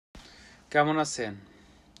কেমন আছেন?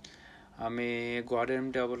 আমি গড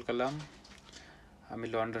এমডি আবুল কালাম। আমি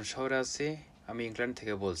লন্ডন শহরে আছি। আমি ইংল্যান্ড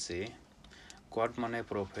থেকে বলছি। গড মানে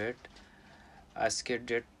প্রফেট। আজকের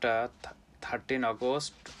ডেটটা 13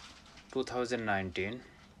 আগস্ট 2019।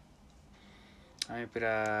 আমি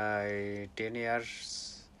প্রায় 10 ইয়ার্স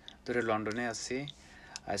ধরে লন্ডনে আছি।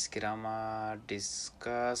 আজকের আমার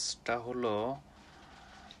ডিসকাসটা হলো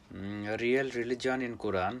রিয়েল রিলিজন ইন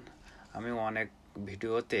কোরআন। আমি অনেক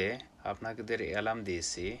ভিডিওতে আপনাদের অ্যালার্ম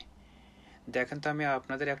দিয়েছি। দেখেন তো, আমি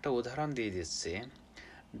আপনাদের একটা উদাহরণ দিয়ে দিচ্ছি।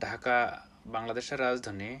 ঢাকা বাংলাদেশের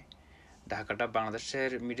রাজধানী। ঢাকাটা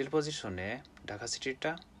বাংলাদেশের মিডল পজিশনে, ঢাকা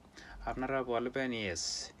সিটিটা। আপনারা বলবেন ইয়েস,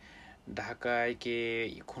 ঢাকায় কি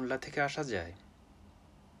খুলনা থেকে আসা যায়,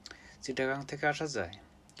 চিটাগাং থেকে আসা যায়,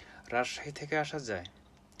 রাজশাহী থেকে আসা যায়,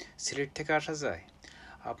 সিলেট থেকে আসা যায়?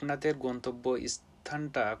 আপনাদের গন্তব্য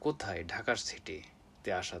স্থানটা কোথায়? ঢাকার সিটিতে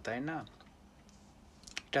আসা, তাই না?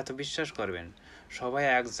 এটা তো বিশ্বাস করবেন, সবাই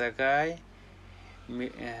এক জায়গায়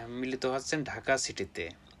মিলিত হচ্ছেন ঢাকা সিটিতে।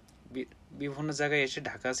 বিভিন্ন জায়গায় এসে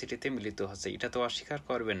ঢাকা সিটিতে মিলিত হচ্ছে। এটা তো অস্বীকার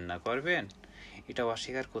করবেন না, করবেন? এটা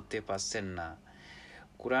অস্বীকার করতে পারছেন না।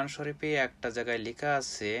 কোরআন শরীফে একটা জায়গায় লেখা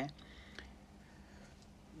আছে,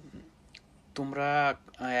 তোমরা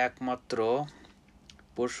একমাত্র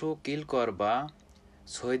পশু কিল করবা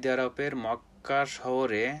সৌদি আরবের মক্কা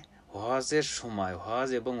শহরে হজের সময়, হজ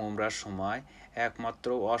এবং উমরার সময় একমাত্র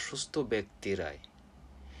অসুস্থ ব্যক্তিরাই।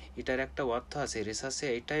 এটার একটা অর্থ আছে, রিসার্চে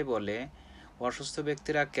এটাই বলে, অসুস্থ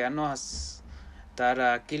ব্যক্তিরা কেন তারা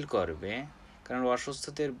কিল করবে? কারণ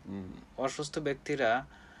অসুস্থ ব্যক্তিরা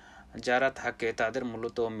যারা থাকে তাদের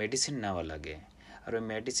মূলত মেডিসিন নেওয়া লাগে। আর ওই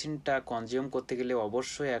মেডিসিনটা কনজিউম করতে গেলে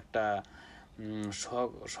অবশ্যই একটা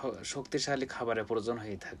শক্তিশালী খাবারের প্রয়োজন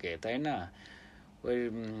হয়ে থাকে, তাই না? ওই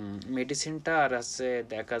মেডিসিনটা আর আছে,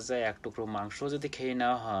 দেখা যায় এক টুকরো মাংস যদি খেয়ে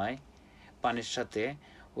নেওয়া হয় পানির সাথে,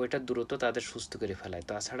 ওইটা দ্রুত তাদের সুস্থ করে ফেলায়,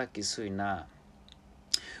 তাছাড়া কিছুই না।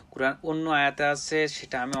 কোরআন অন্য আয়াতে আছে,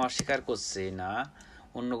 সেটা আমি অস্বীকার করছি না।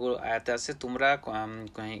 অন্য আয়াতে আছে তোমরা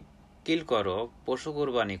কিল করো, পশু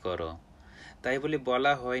কোরবানি করো। তাই বলে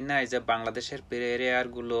বলা হয় নাই যে বাংলাদেশের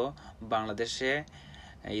প্লেয়ারগুলো বাংলাদেশে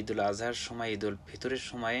ঈদুল আজহার সময়, ঈদুল ফিতরের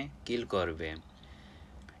সময় কিল করবে।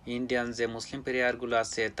 ইন্ডিয়ান যে মুসলিম প্লেয়ারগুলো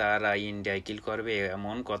আছে তারা ইন্ডিয়ায় কিল করবে,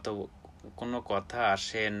 এমন কোনো কথা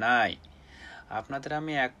আসে নাই। আপনাদের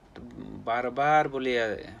আমি বারবার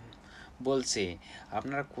বলছি,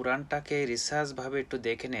 আপনারা কোরআনটাকে রিসার্চভাবে একটু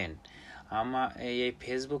দেখে নেন। এই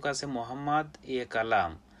ফেসবুক আছে মোহাম্মদ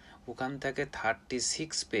কালাম, ওখান থেকে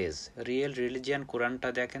 36 পেজ রিয়েল রিলিজিয়ান কোরআনটা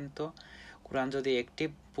দেখেন তো। কোরআন যদি একটি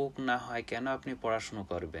বুক না হয়, কেন আপনি পড়াশুনো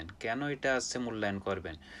করবেন? কেন এটা আছে মূল্যায়ন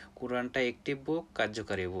করবেন? কোরআনটা একটি বুক,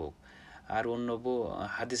 কার্যকারী বুক। আর অন্য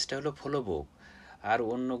হাদিসটা হলো ফলো বুক। আর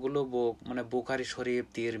অন্যগুলো বুক মানে বুখারি শরীফ,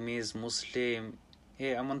 তিরমিজি, মুসলিম,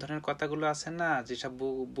 এমন ধরনের কথাগুলো আছে না, যেসব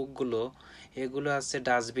বুকগুলো, এগুলো আছে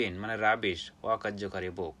ডাস্টবিন, মানে রাবিশ,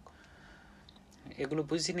 অকার্যকারী বুক। এগুলো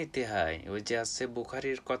বুঝে নিতে হয়। ওই যে আছে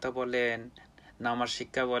বুখারির কথা বলেন, নামাজ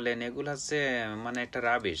শিক্ষা বলেন, এগুলো আছে মানে একটা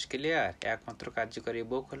রাবিশ, ক্লিয়ার? একমাত্র কার্যকারী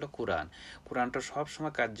বুক হলো কোরআন। কোরআনটা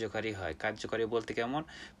সবসময় কার্যকারী হয়। কার্যকারী বলতে কেমন?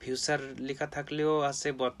 ফিউচার লেখা থাকলেও আছে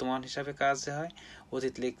বর্তমান হিসাবে কাজ হয়,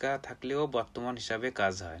 অতীত লেখা থাকলেও বর্তমান হিসাবে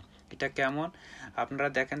কাজ হয়। এটা কেমন? আপনারা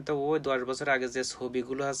দেখেন তো, ওই 10 বছর আগে যে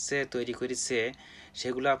ছবিগুলো আছে তৈরি করেছে,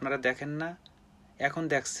 সেগুলো আপনারা দেখেন না? এখন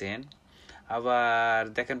দেখছেন। আবার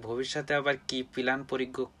দেখেন ভবিষ্যতে আবার কি প্ল্যান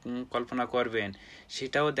পরিকল্পনা করবেন,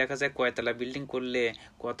 সেটাও দেখা যায়। কয়তলা বিল্ডিং করলে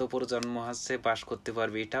কত প্রজন্ম বাস করতে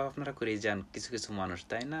পারবে, এটাও আপনারা করেই যান কিছু কিছু মানুষ,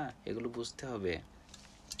 তাই না? এগুলো বুঝতে হবে।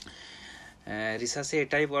 রিসার্চে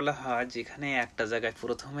এটাই বলা হয়, যেখানে একটা জায়গায়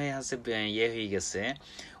প্রথমে হয়ে গেছে,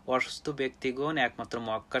 অসুস্থ ব্যক্তিগণ একমাত্র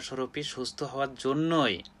মক্কা শরীফে সুস্থ হওয়ার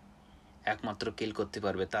জন্যই একমাত্র কিল করতে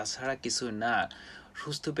পারবে, তাছাড়া কিছু না।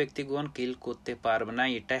 সুস্থ ব্যক্তিগণ কিল করতে পারবে না,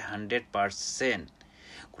 এটাই 100%।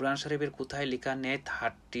 কোরআন শরীফের কোথায় লেখা নেই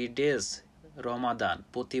 30 ডেজ রমাদান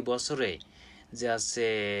প্রতি বছরে যে আছে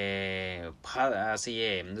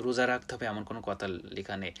রোজা রাখতে হবে, এমন কোনো কথা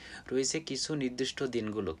লেখা নেই। রয়েছে কিছু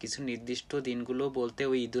নির্দিষ্ট দিনগুলো বলতে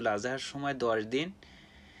ওই ঈদুল আজহার সময় 10 দিন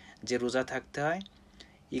যে রোজা থাকতে হয়,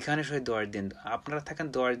 এখানে 10 দিন। আপনারা থাকেন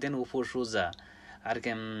 10 দিন উপোস রোজা। আর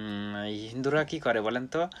হিন্দুরা কি করে বলেন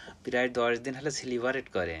তো? প্রায় 10 দিন হলে সেলিব্রেট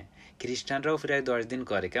করে। খ্রিস্টানরাও প্রায় 10 দিন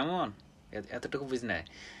করে। কেমন? এতটুকু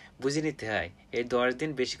বুঝে নিতে হয়। এই 10 দিন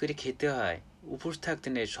বেশি করে খেতে হয়, উপোস থাকতে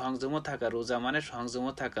নেই, সংযমও থাকা। রোজা মানে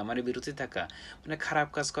সংযমও থাকা, মানে বিরতি থাকা, মানে খারাপ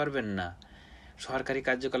কাজ করবেন না, সরকারি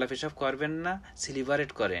কার্যকলাপ এসব করবেন না,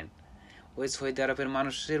 সেলিব্রেট করেন। ওই সৌদি আরবের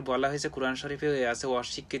মানুষের বলা হয়েছে কোরআন শরীফে আছে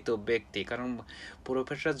অশিক্ষিত ব্যক্তি, কারণ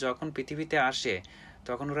প্রফেটরা যখন পৃথিবীতে আসে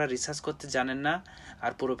তখন ওরা রিসার্চ করতে জানেন না,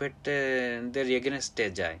 আর প্রফেটদের এগেনস্টে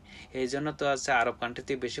যায়। এই জন্য তো আছে আরব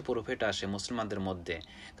কান্ট্রিতে বেশি প্রফেট আসে মুসলমানদের মধ্যে,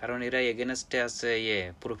 কারণ এরা এগেনস্টে আছে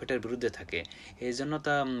প্রফেটের বিরুদ্ধে থাকে। এই জন্য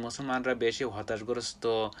তা মুসলমানরা বেশি হতাশগ্রস্ত,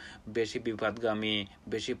 বেশি বিপদগামী,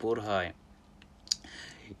 বেশি পোর হয়।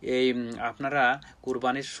 এই আপনারা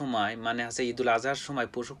কুরবানির সময় মানে আছে ঈদুল আজহার সময়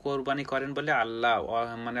পশু কোরবানি করেন বলে আল্লাহ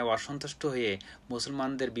মানে অসন্তুষ্ট হয়ে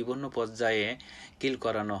মুসলমানদের বিভিন্ন পর্যায়ে কিল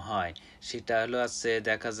করানো হয়। সেটা হলো আছে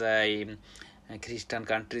দেখা যায় খ্রিস্টান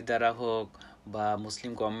কান্ট্রি দ্বারা হোক বা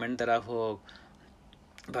মুসলিম গভর্নমেন্ট দ্বারা হোক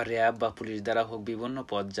বা র্যাব বা পুলিশ দ্বারা হোক, বিভিন্ন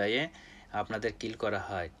পর্যায়ে আপনাদের কিল করা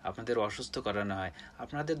হয়, আপনাদের অসুস্থ করানো হয়।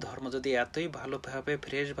 আপনাদের ধর্ম যদি এতই ভালোভাবে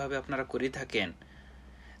ফ্রেশভাবে আপনারা করে থাকেন,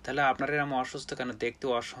 তাহলে আপনারা এরকম অসুস্থ কেন? দেখতে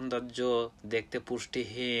অসৌন্দর্য, দেখতে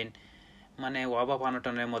পুষ্টিহীন, মানে অভাব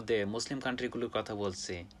অনটনের মধ্যে মুসলিম কান্ট্রিগুলোর কথা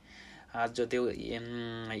বলছি। আর যদি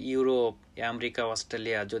ইউরোপ, আমেরিকা,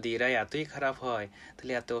 অস্ট্রেলিয়া যদি এরা এতই খারাপ হয়,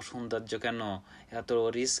 তাহলে এত সৌন্দর্য কেন, এত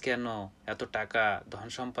রিস্ক কেন, এত টাকা ধন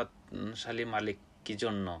সম্পদশালী মালিক কি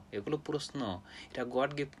জন্য? এগুলো প্রশ্ন। এটা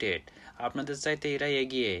গড গিফটেড, আপনাদের চাইতে এরা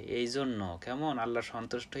এগিয়ে। এই জন্য কেমন আল্লাহ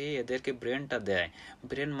সন্তুষ্ট হয়ে এদেরকে ব্রেনটা দেয়।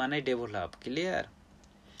 ব্রেন মানে ডেভেলপ। ক্লিয়ার?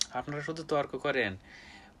 আপনারা শুধু তর্ক করেন।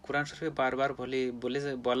 কোরআন শরীফে বারবার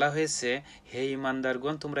বলা হয়েছে, হে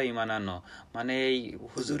ইমানদারগণ তোমরা ইমান আনো। মানে এই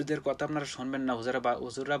হুজুরদের কথা আপনারা শুনবেন না।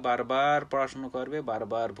 হুজুররা বারবার পড়াশুনো করবে,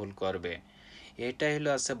 বারবার ভুল করবে। এইটাই হলো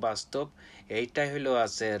আছে বাস্তব, এইটাই হলো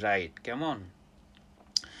আছে রাইট। কেমন?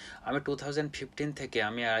 আমি 2015 থেকে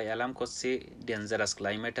আমি অ্যালার্ম করছি ডেঞ্জারাস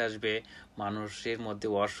ক্লাইমেট আসবে, মানুষের মধ্যে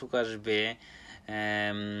অসুখ আসবে,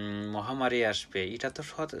 মহামারী আসবে। এটা তো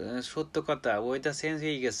সত্য কথা। ওয়েদার চেঞ্জ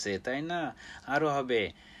হয়ে গেছে, তাই না? আরও হবে।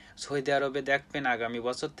 সৌদি আরবে দেখবেন আগামী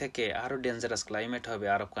বছর থেকে আরও ডেঞ্জারাস ক্লাইমেট হবে।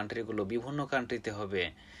 আরব কান্ট্রিগুলো বিভিন্ন কান্ট্রিতে হবে।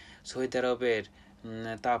 সৌদি আরবের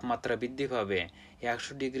তাপমাত্রা বৃদ্ধি পাবে,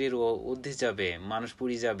 100 ডিগ্রির ঊর্ধ্বে যাবে, মানুষ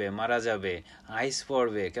পুড়ে যাবে, মারা যাবে, আইস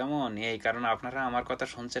পড়বে। কেমন? এই কারণ আপনারা আমার কথা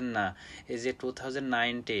শুনছেন না। এই যে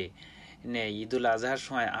 2019 ঈদুল আজহার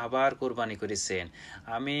সময় আবার কোরবানি করেছেন।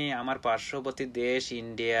 আমি আমার পার্শ্ববর্তী দেশ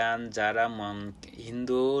ইন্ডিয়ান যারা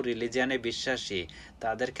হিন্দু রিলিজিয়ানে বিশ্বাসী,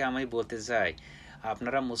 তাদেরকে আমি বলতে চাই,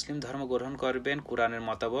 আপনারা মুসলিম ধর্ম গ্রহণ করবেন কোরআনের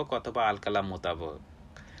মোতাবেক অথবা আলকালাম মোতাবেক,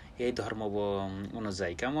 এই ধর্ম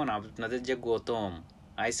অনুযায়ী। কেমন? আপনাদের যে গৌতম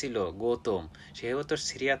আইছিল, গৌতম, সেও তো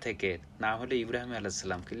সিরিয়া থেকে, নাম হলো ইব্রাহিম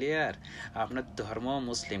আলাইসাল্লাম। ক্লিয়ার? আপনার ধর্ম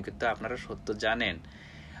মুসলিম, কিন্তু আপনারা সত্য জানেন।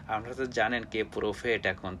 আপনারা তো জানেন কে প্রফেট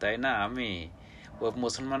এখন, তাই না?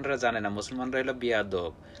 মুসলমানরা জানে না। মুসলমানরা হলো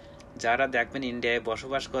বিয়াদব। যারা দেখবেন ইন্ডিয়ায়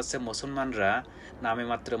বসবাস করছে মুসলমানরা, নামে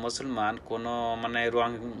মাত্র মুসলমান, কোনো মানে রং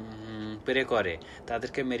প্রে করে,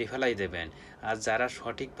 তাদেরকে মেরে ফেলাই দেবেন। আর যারা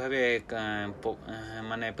সঠিকভাবে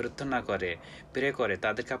মানে প্রার্থনা করে, প্রে করে,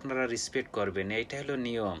 তাদেরকে আপনারা রেসপেক্ট করবেন। এইটা হলো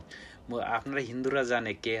নিয়ম। আপনারা হিন্দুরা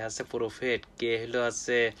জানে কে আছে প্রফেট, কে হলো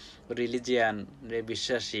আছে রিলিজিয়ান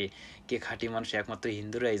বিশ্বাসী, কে খাঁটি মানুষ, একমাত্র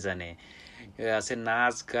হিন্দুরাই জানে। আছে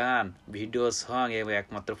নাচ গান, ভিডিও, সং, এবং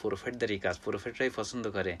একমাত্র প্রফেটদেরই কাজ। প্রফেটরাই পছন্দ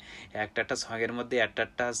করে। একটা সঙের মধ্যে একটা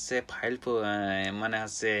হচ্ছে ফাইল মানে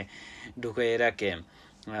হচ্ছে ঢুকিয়ে রাখে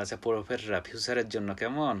আছে প্রফেটরা ফিউচারের জন্য।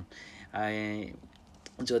 কেমন?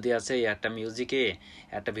 যদি আছে একটা মিউজিকে,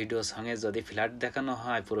 একটা ভিডিও সঙ্গে যদি ফ্ল্যাট দেখানো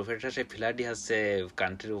হয়, প্রফেটরা সেই ফ্ল্যাটই হচ্ছে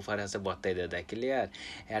কান্ট্রির উপরে আছে বর্তাই দেয়। ক্লিয়ার?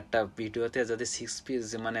 একটা ভিডিওতে যদি 6 পিস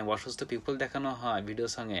মানে অসুস্থ পিপল দেখানো হয় ভিডিও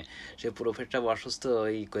সঙ্গে, সে প্রফেটরা অসুস্থ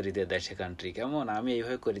করে দেয় সে কান্ট্রি। কেমন? আমি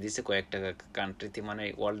এইভাবে করে দিচ্ছি কয়েকটা কান্ট্রিতে, মানে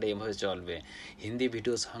ওয়ার্ল্ডে এইভাবে চলবে। হিন্দি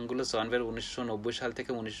ভিডিও সঙ্গগুলো চলবে 1990 সাল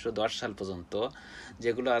থেকে 1910 সাল পর্যন্ত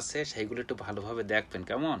যেগুলো আছে, সেইগুলো একটু ভালোভাবে দেখবেন।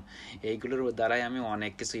 কেমন? এইগুলোর দ্বারাই আমি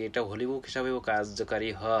অনেক কিছু, এটা হলিউড হিসাবেও কার্যকারী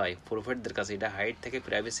হয় প্রফেটদের কাছে। এটা হাইট থেকে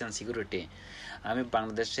প্রাইভেসি অ্যান্ড সিকিউরিটি। আমি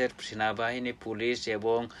বাংলাদেশের সেনাবাহিনী, পুলিশ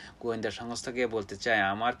এবং গোয়েন্দা সংস্থাকে বলতে চাই,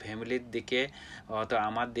 আমার ফ্যামিলির দিকে অথবা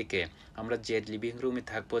আমার দিকে, আমরা যে লিভিং রুমে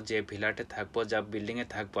থাকবো, যে ফ্ল্যাটে থাকবো, যা বিল্ডিংয়ে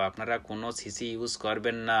থাকবো, আপনারা কোনো সিসি ইউজ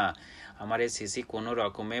করবেন না। আমার এই সিসি কোনো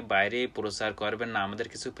রকমে বাইরে প্রচার করবেন না। আমাদের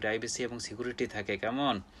কিছু প্রাইভেসি এবং সিকিউরিটি থাকে।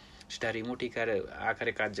 কেমন? সেটা রিমোট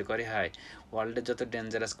আকারে কার্যকরী হয়। ওয়ার্ল্ডের যত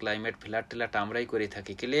ডেঞ্জারাস ক্লাইমেট ফ্ল্যাট আমরাই করে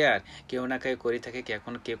থাকি। ক্লিয়ার? কেউ না কেউ করে থাকে,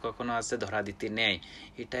 কেউ কখনো আছে ধরা দিতে নেই।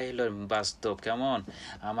 এটাই হলো বাস্তব। কেমন?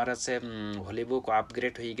 আমার আছে হলিবুক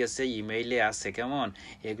আপগ্রেড হয়ে গেছে, ইমেইলে আছে। কেমন?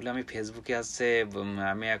 এগুলো আমি ফেসবুকে আছে,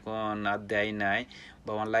 আমি এখন আর দেয় নাই,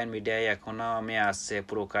 বা অনলাইন মিডিয়ায় এখনও আমি আছে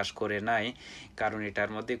প্রকাশ করে নাই, কারণ এটার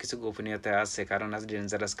মধ্যে কিছু গোপনীয়তা আছে। কারণ আজ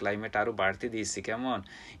ডেঞ্জারাস ক্লাইমেট আরও বাড়তে দিয়েছি। কেমন?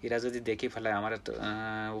 এরা যদি দেখে ফেলে আমার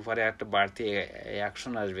উপরে একটা বাড়তি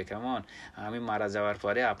অ্যাকশন আসবে। কেমন? আমি মারা যাওয়ার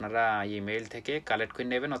পরে আপনারা ইমেইল থেকে কালেক্ট করে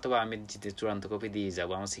নেবেন, অথবা আমি চূড়ান্ত কপি দিয়ে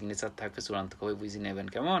যাবো। আমার সিগনেচার থাকবে, চূড়ান্ত কপি বুঝে নেবেন।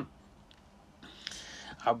 কেমন?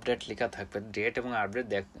 আপডেট লেখা থাকবে, ডেট এবং আপডেট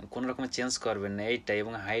কোনো রকম চেঞ্জ করবেন না এইটা,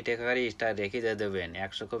 এবং হাইট আকারে এটা রেখে দিয়ে দেবেন,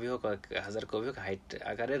 100 কপি হোক 1000 কপি হোক হাইট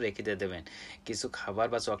আকারে রেখে দিয়ে দেবেন। কিছু খাবার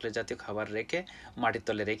বা চকলেট জাতীয় খাবার রেখে মাটির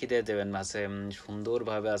তলে রেখে দিয়ে দেবেন, আছে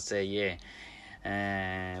সুন্দরভাবে আছে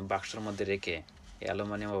বাক্সের মধ্যে রেখে,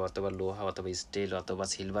 অ্যালুমিনিয়াম অথবা লোহা অথবা স্টিল অথবা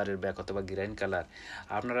সিলভারের ব্যাগ অথবা গ্রিন কালার।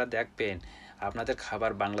 আপনারা দেখবেন আপনাদের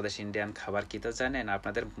খাবার বাংলাদেশ ইন্ডিয়ান খাবার কী তা জানেন?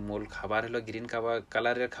 আপনাদের মূল খাবার হলো গ্রিন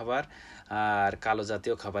কালারের খাবার আর কালো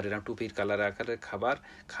জাতীয় খাবার, এরকম টুপির কালার আকারের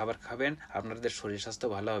খাবার খাবেন, আপনাদের শরীর স্বাস্থ্য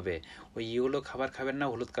ভালো হবে। ওই ইউলো খাবার খাবেন না,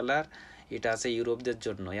 হলুদ কালার, এটা আছে ইউরোপদের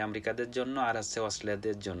জন্য, আমেরিকাদের জন্য, আর আছে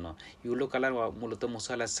অস্ট্রেলিয়াদের জন্য। ইউলো কালার মূলত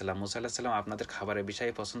মুসা আলাহিসাল্লাম আপনাদের খাবারের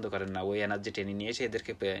বিষয়ে পছন্দ করেন না, ওই এনার্জি টেনে নিয়ে এসে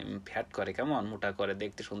এদেরকে ফ্যাট করে, কেমন মোটা করে,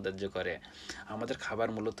 দেখতে সৌন্দর্য করে। আমাদের খাবার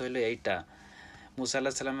মূলত হলো এইটা। মুসা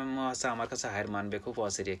আলাহিসাল্লামের আছে আমার কাছে হার মানবে খুব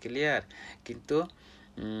অসিরিয়া, ক্লিয়ার? কিন্তু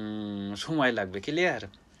সময় লাগবে, ক্লিয়ার?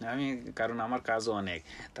 কারণ আমার কাজও অনেক,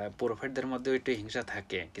 তা প্রফেটদের মধ্যেও একটু হিংসা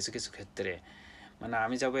থাকে কিছু কিছু ক্ষেত্রে, মানে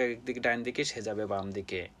আমি যাবো একদিকে ডাইন দিকে, সে যাবে বাম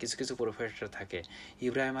দিকে, কিছু কিছু প্রফেটর থাকে।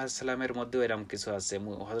 ইব্রাহিম আলাইহিসসালামের মধ্যেও এরকম কিছু আছে,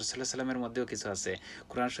 হযরত সাল্লাল্লাহু আলাইহি সাল্লামের মধ্যেও কিছু আছে।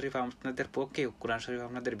 কোরআন শরীফ আপনাদের পক্ষে, কোরআন শরীফ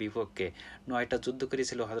আপনাদের বিপক্ষে। 9টা যুদ্ধ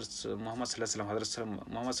করেছিল হযরত মুহাম্মদ সাল্লাল্লাহু আলাইহি সাল্লাম, হযরত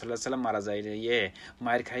মুহাম্মদ সাল্লাল্লাহু আলাইহি সাল্লাম মারা যায়,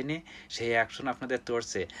 মায়ের খায়নি, সেই অ্যাকশন আপনাদের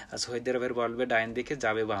তোড়ছে। আর সৌদি আরবের বলবে ডাইন দিকে,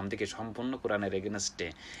 যাবে বাম দিকে, সম্পূর্ণ কোরআনের এগেনস্টে।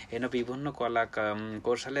 এনে বিভিন্ন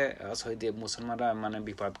কৌশলে সৌদি মুসলমানরা মানে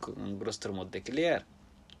বিপদগ্রস্তর মধ্যে, ক্লিয়ার?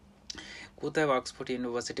 কোথায় অক্সফোর্ড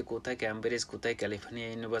ইউনিভার্সিটি, কোথায় ক্যামব্রিজ, কোথায় ক্যালিফোর্নিয়া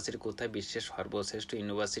ইউনিভার্সিটি, কোথায় বিশ্বের সর্বশ্রেষ্ঠ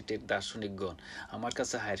ইউনিভার্সিটির দার্শনিকগণ আমার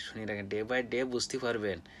কাছে হায়ার শুনি রাখেন, ডে বাই ডে বুঝতে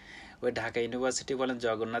পারবেন। ওই ঢাকা ইউনিভার্সিটি বলেন,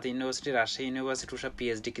 জগন্নাথ ইউনিভার্সিটি, রাজশাহী ইউনিভার্সিটি, ওসব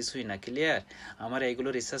পিএইচডি কিছুই না, ক্লিয়ার? আমার এইগুলো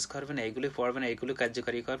রিসার্চ করবেন, এইগুলি পড়বেন, এইগুলো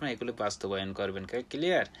কার্যকারী করবেন, এইগুলো বাস্তবায়ন করবেন,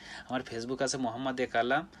 ক্লিয়ার? আমার ফেসবুক আছে মোহাম্মদ এ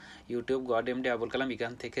কালাম, YouTube god MD Abul Kalam,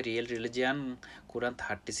 এখান থেকে রিয়েল রিলিজিয়ান কোরআন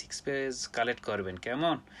 36 পেজ কালেক্ট করবেন,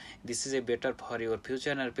 কেমন? This is a better for your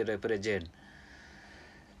future R present.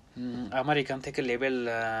 আমার এখান থেকে লেভেল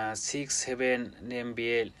 6-7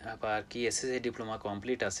 MBA আবার কি এসএসসি ডিপ্লোমা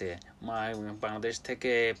কমপ্লিট আছে। বাংলাদেশ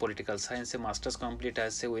থেকে পলিটিক্যাল সায়েন্সে মাস্টার্স কমপ্লিট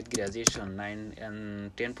আছে উইথ গ্র্যাজুয়েশন 9 and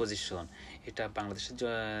 10 পজিশন। এটা বাংলাদেশের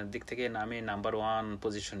দিক থেকে আমি নাম্বার 1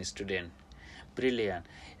 পজিশন স্টুডেন্ট, ব্রিলিয়ান।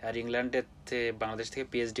 আর ইংল্যান্ডের বাংলাদেশ থেকে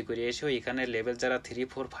পিএইচডি করে এসেও এখানে লেভেল যারা 3,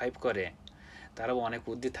 4, 5 করে তারাও অনেক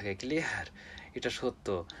বুদ্ধি থাকে, ক্লিয়ার? এটা সত্য,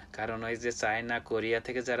 কারণ ওই যে চায়না, কোরিয়া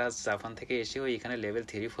থেকে যারা, জাপান থেকে এসেও এখানে লেভেল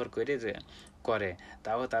 3, 4 করে,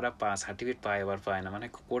 তাও তারা সার্টিফিকেট পায়, আবার পায় না, মানে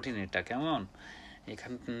কঠিন এটা, কেমন?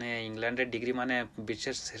 এখানে ইংল্যান্ডের ডিগ্রি মানে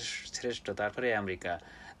বিশ্বের শ্রেষ্ঠ, তারপরে আমেরিকা,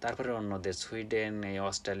 তারপরে অন্য দেশ, সুইডেন,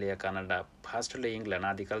 অস্ট্রেলিয়া, কানাডা, ফার্স্ট হলো ইংল্যান্ড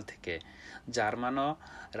আদিকাল থেকে, জার্মানও,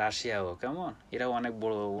 রাশিয়াও, কেমন? এরাও অনেক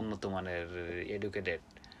বড় উন্নত মানের এডুকেটেড।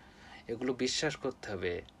 এগুলো বিশ্বাস করতে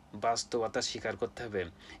হবে, বাস্তবতা স্বীকার করতে হবে।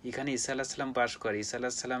 এখানে ঈসা আলাহিসাল্লাম বাস করে, ঈসা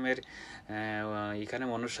আলাহিসাল্লামের এখানে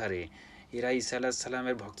অনুসারী, এরা ঈসা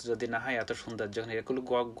আলাহিসাল্লামের ভক্ত যদি না হয়, এত সুন্দর যখন এগুলো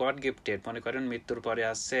গড গিফটেড, মনে করেন মৃত্যুর পরে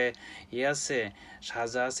আসছে, আছে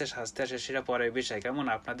সাজা আছে, শাস্তি আছে, সেটা পরের বিষয়, কেমন?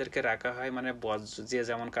 আপনাদেরকে রাখা হয় মানে যে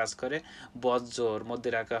যেমন কাজ করে বজ্জর মধ্যে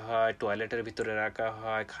রাখা হয়, টয়লেটের ভিতরে রাখা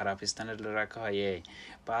হয়, খারাপ স্থানে রাখা হয়, এই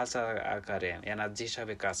পাঁচ আকারে এনার্জি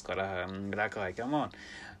হিসাবে কাজ করা হয়, রাখা হয়, কেমন?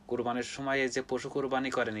 কোরবানির সময় এই যে পশু কোরবানি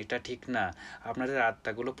করেন, এটা ঠিক না। আপনাদের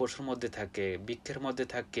আত্মাগুলো পশুর মধ্যে থাকে, বৃক্ষের মধ্যে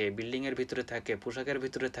থাকে, বিল্ডিংয়ের ভিতরে থাকে, পোশাকের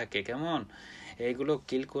ভিতরে থাকে, কেমন? এইগুলো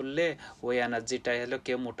কিল করলে ওই এনার্জিটা হলো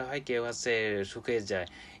কেউ মোটা হয়, কেউ আছে শুকিয়ে যায়।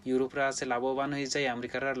 ইউরোপরা আছে লাভবান হয়ে যায়,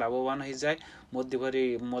 আমেরিকারা লাভবান হয়ে যায়,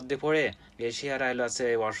 মধ্যে পড়ে এশিয়ারা এলো আছে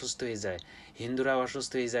অসুস্থ হয়ে যায়, হিন্দুরা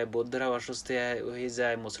অসুস্থ হয়ে যায়, বৌদ্ধরা অসুস্থ হয়ে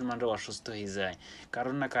যায়, মুসলমানরা অসুস্থ হয়ে যায়,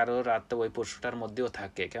 কারণ না কারোর আত্মা ওই পশুটার মধ্যেও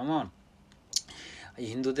থাকে, কেমন?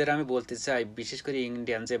 হিন্দুদের আমি বলতে চাই, বিশেষ করে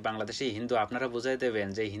ইন্ডিয়ান যে বাংলাদেশি হিন্দু, আপনারা বুঝাই দেবেন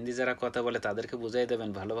যে হিন্দি যারা কথা বলে তাদেরকে বুঝাই দেবেন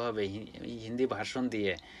ভালোভাবে হিন্দি ভাষণ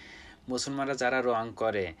দিয়ে। মুসলমানরা যারা রং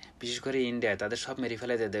করে বিশেষ করে ইন্ডিয়ায়, তাদের সব মেরে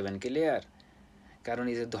ফেলে দেবেন, ক্লিয়ার? কারণ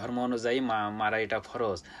এই যে ধর্ম অনুযায়ী মারা এটা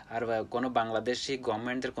ফরজ। আর কোনো বাংলাদেশি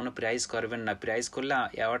গভর্নমেন্টদের কোনো প্রাইজ করবেন না, প্রাইজ করলে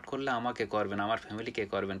অ্যাওয়ার্ড করলে আমাকে করবেন, আমার ফ্যামিলিকে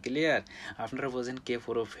করবেন, ক্লিয়ার? আপনারা বোঝেন কে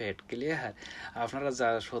প্রফেট, ক্লিয়ার? আপনারা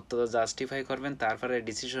সত্যতা জাস্টিফাই করবেন, তারপরে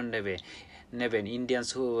ডিসিশন নেবেন। ইন্ডিয়ান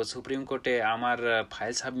সুপ্রিম কোর্টে আমার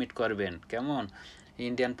ফাইল সাবমিট করবেন, কেমন?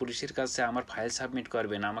 ইন্ডিয়ান পুলিশের কাছে আমার ফাইল সাবমিট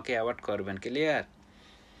করবেন, আমাকে অ্যাওয়ার্ড করবেন, ক্লিয়ার?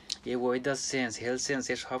 এই ওয়েদার সেন্স, হেলথ সেন্স,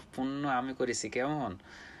 এ সব পূর্ণ আমি করেছি, কেমন?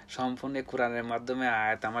 সম্পূর্ণ কোরআনের মাধ্যমে,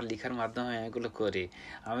 আয়াত আমার লিখার মাধ্যমে এগুলো করি।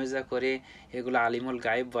 আমি যা করি এগুলো আলিমুল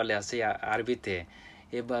গায়েব বলে আছে আরবিতে,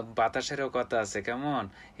 এ বাতাসেরও কথা আছে, কেমন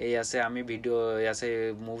এই আছে, আমি ভিডিও আছে,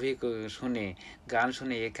 মুভি শুনি, গান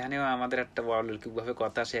শুনি, এখানেও আমাদের একটা অলৌকিকভাবে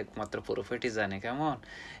কথা আসে, একমাত্র প্রফেটই জানে, কেমন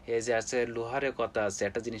এই যে আছে লোহারের কথা আছে,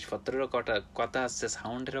 একটা জিনিসপত্রেরও কথা আছে,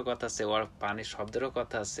 সাউন্ডেরও কথা আছে, ওর পানির শব্দেরও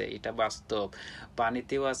কথা আছে, এটা বাস্তব।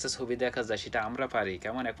 পানিতেও আছে ছবি দেখা যায়, সেটা আমরা পারি,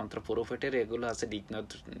 কেমন একমাত্র প্রফেটের এগুলো আছে দিক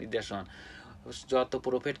নির্দেশন। যত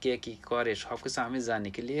প্রফেট কে কি করে সবকিছু আমি জানি,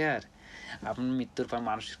 ক্লিয়ার। আপনার মৃত্যুর পর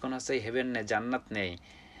মানুষের কোনো আছে হেভেন নেই, জান্নাত নেই,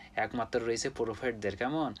 একমাত্র রয়েছে প্রফেটদের,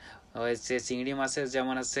 কেমন হয়েছে চিংড়ি মাছের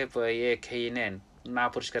যেমন আছে খেয়ে নেন, না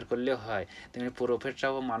পরিষ্কার করলেও হয়, তেমনি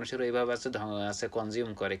প্রফেটরাও মানুষের ওইভাবে আছে কনজিউম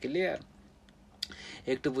করে, ক্লিয়ার।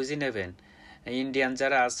 একটু বুঝে নেবেন। ইন্ডিয়ান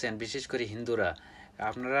যারা আছেন, বিশেষ করে হিন্দুরা,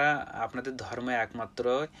 আপনারা আপনাদের ধর্ম একমাত্র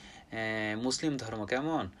মুসলিম ধর্ম,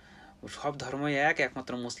 কেমন সব ধর্মই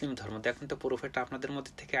একমাত্র মুসলিম ধর্ম। দেখুন তো প্রফেট আপনাদের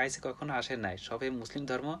মধ্যে থেকে আইসে, কখনো আসে নাই, সবই মুসলিম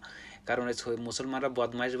ধর্ম। কারণ মুসলমানরা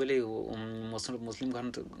বদমাইশ বলে মুসলিম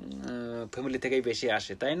ফ্যামিলি থেকেই বেশি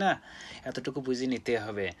আসে, তাই না? এতটুকু বুঝে নিতে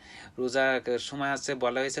হবে। রোজার সময় আছে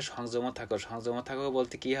বলা হয়েছে সংযম থাকো, সংযম থাকো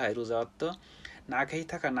বলতে কি হয়, রোজা অর্থ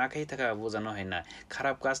না খেয়ে থাকা বোঝানো হয় না,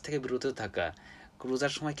 খারাপ কাজ থেকে বিরত থাকা।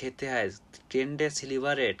 রোজার সময় খেতে হয়, 10 ডে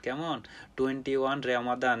সেলিব্রেট, কেমন 21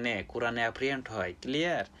 রমাদানে কোরআনে অ্যাপ্রিয়েন্ট হয়,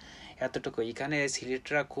 ক্লিয়ার। এতটুকু। এখানে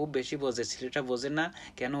সিলেটরা খুব বেশি বোঝে, সিলেটরা বোঝে না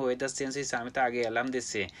কেন, ওয়েদার চেঞ্জ হয়েছে, আমি তো আগে অ্যালার্ম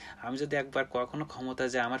দিচ্ছি। আমি যদি একবার কখনো ক্ষমতা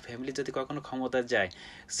যায়, আমার ফ্যামিলি যদি কখনো ক্ষমতা যায়,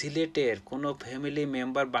 সিলেটের কোনো ফ্যামিলি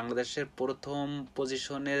মেম্বার বাংলাদেশের প্রথম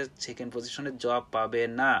পজিশনে সেকেন্ড পজিশনে জব পাবে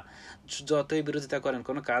না। যতই বিরোধিতা করেন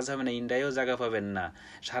কোনো কাজ হবে না, ইন্ডিয়াও জায়গা পাবেন না,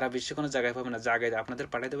 সারা বিশ্বে কোনো জায়গায় পাবেন না। জায়গায় আপনাদের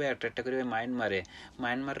পাঠিয়ে দেবে একটা করে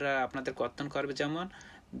মায়ানমাররা আপনাদের কর্তন করবে, যেমন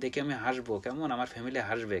দেখে আমি হাসবো, কেমন আমার ফ্যামিলি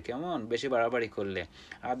হাসবে, কেমন বেশি বাড়াবাড়ি করলে।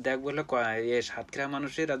 আর দেখবো হলো সাতক্ষীরা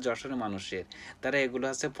মানুষের আর যশোরের মানুষের, তারা এগুলো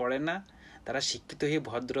আছে পড়ে না, তারা শিক্ষিত হয়ে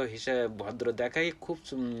ভদ্র দেখাই খুব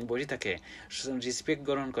বসে থাকে, রেসপেক্ট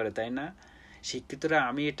গ্রহণ করে, তাই না? শিক্ষিতরা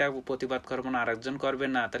আমি এটা প্রতিবাদ করবো না, আরেকজন করবে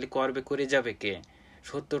না, তাহলে করে যাবে কে?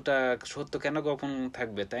 সত্য কেন গোপন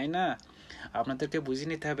থাকবে, তাই না? আপনাদেরকে বুঝে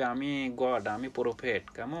নিতে হবে, আমি গড, আমি প্রফেট,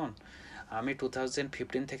 কেমন আমি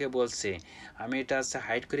 2015 থেকে বলছি, আমি এটা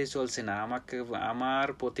হাইড করে চলছি না। আমার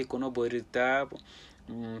প্রতি কোনো বৈরিতা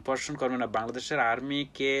পোষণ করবে না। বাংলাদেশের আর্মি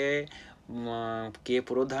কে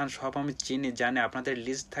প্রধান সব আমি চিনি, জানি, আপনাদের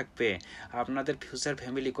লিস্ট থাকবে, আপনাদের ফিউচার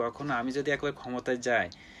ফ্যামিলি। কখনো আমি যদি একবার ক্ষমতায় যাই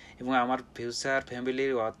এবং আমার ফিউচার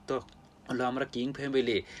ফ্যামিলির অর্থ হলো আমরা কিং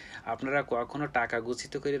ফ্যামিলি, আপনারা কখনো টাকা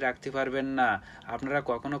গুছিত করে রাখতে পারবেন না, আপনারা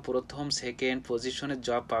কখনো প্রথম সেকেন্ড পজিশনে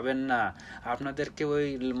জব পাবেন না, আপনাদেরকে ওই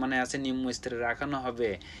আছে নিম্ন স্তরে রাখানো হবে।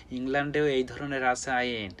 ইংল্যান্ডেও এই ধরনের আছে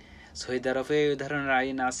আইন, সৌদি আরবে এই ধরনের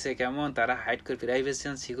আইন আছে, কেমন তারা হাইড করে প্রাইভেসি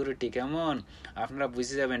অ্যান্ড সিকিউরিটি, কেমন আপনারা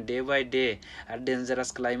বুঝে যাবেন day by day. R dangerous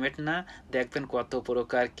climate না, দেখবেন কত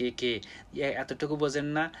প্রকার কি এতটুকু বোঝেন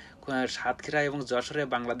না। সাতক্ষীরা এবং যশোরে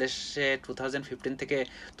বাংলাদেশে 2015 থেকে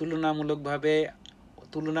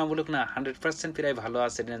তুলনামূলক না 100% প্রায় ভালো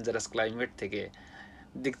আছে ডেঞ্জারাস ক্লাইমেট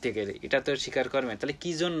দিক থেকে, এটা তো স্বীকার করবেন। তাহলে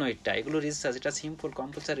কি জন্য এগুলো রিসার্চ, এটা সিম্পল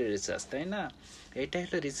কম্পালসারি রিসার্চ, তাই না? এটা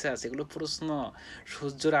হলো রিসার্চ, এগুলো প্রশ্ন।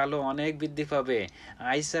 সূর্যের আলো অনেক বৃদ্ধি পাবে,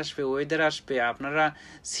 আইস আসবে, ওয়েদার আসবে, আপনারা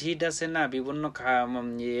সিড আছে না, বিভিন্ন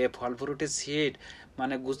ফল ফ্রুটের সিড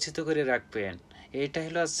গুচ্ছিত করে রাখবেন। এইটা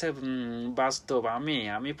হলো বাস্তব।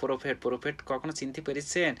 আমি প্রফেট কখনো চিনতে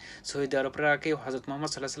পেরেছেন? সৌদি আরবরা কি হজরত মোহাম্মদ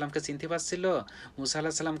সাল্লাহ সাল্লামকে চিনতে পারছিল? মুসা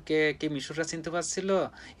আল্লাহ সাল্লামকে কি মিশররা চিনতে পারছিল?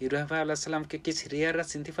 ইব্রাহিম আল্লাহ সাল্লামকে কি সিরিয়াররা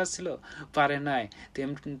চিনতে পারছিল? পারে নাই।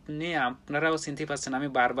 তেমনি আপনারাও চিনতে পারছেন, আমি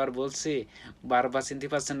বারবার বলছি, বারবার চিনতে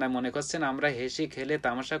পারছেন না, মনে করছেন আমরা হেসে খেলে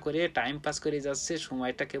তামাশা করে টাইম পাস করে যাচ্ছে,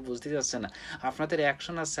 সময়টাকে বুঝতে যাচ্ছে না। আপনাদের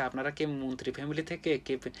অ্যাকশন আছে, আপনারা কে মন্ত্রী ফ্যামিলি থেকে,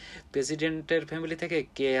 কে প্রেসিডেন্টের ফ্যামিলি থেকে,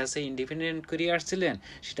 কে আছে ইন্ডিপেন্ডেন্ট করিয়ে আসছিলেন,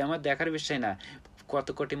 সেটা আমার দেখার বিষয় না। কত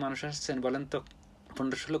কোটি মানুষ আসছেন বলেন তো?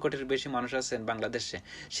 15-16 কোটির বেশি মানুষ আছেন বাংলাদেশে,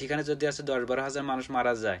 সেখানে যদি আছে 10-12 হাজার মানুষ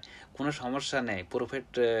মারা যায়, কোনো সমস্যা নেই প্রফেট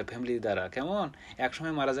ফ্যামিলি দ্বারা, কেমন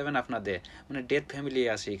একসময় মারা যাবেন আপনাদের, ডেথ ফ্যামিলি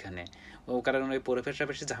আছে এখানে। ও কারণ ওই প্রফেটরা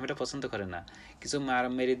বেশি ঝামেলা পছন্দ করে না, কিছু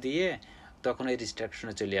মেরে দিয়ে তখন এই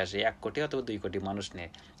রিস্ট্রাকশনে চলে আসে। 1 কোটি অথবা 2 কোটি মানুষ নেই,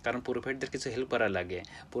 কারণ প্রফেটদের কিছু হেল্প করা লাগে,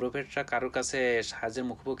 প্রফেটরা কারোর কাছে সাহায্যের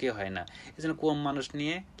মুখোমুখি হয় না। এই জন্য কম মানুষ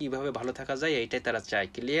নিয়ে কিভাবে ভালো থাকা যায় এইটাই তারা চায়,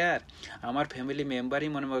 ক্লিয়ার। আমার ফ্যামিলি মেম্বারই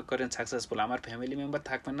মনে করেন সাকসেসফুল, আমার ফ্যামিলি মেম্বার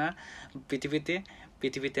থাকবে না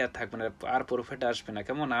পৃথিবীতে আর থাকবে না, আর প্রফেট আসবে না,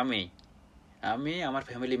 কেমন আমি আমার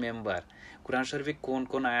ফ্যামিলি মেম্বার। কোরআন শরীফে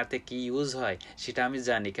কোন আয়াতে কি ইউজ হয় সেটা আমি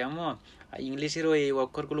জানি, কেমন ইংলিশেরও এই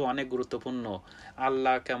অক্ষরগুলো অনেক গুরুত্বপূর্ণ।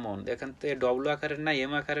 আল্লাহ, কেমন এখান থেকে ডব্লু আকারে না,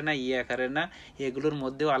 এম আকারে না, ই আকারে না, এগুলোর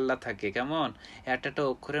মধ্যেও আল্লাহ থাকে, কেমন একটা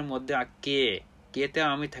অক্ষরের মধ্যে কেতে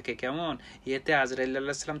আমি থাকে, কেমন এতে আজরাইল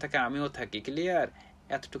আলাইহিস সালাম থাকে, আমিও থাকি, ক্লিয়ার।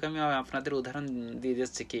 এতটুকু আমি আপনাদের উদাহরণ দিয়ে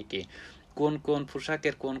যাচ্ছি কি কোন কোন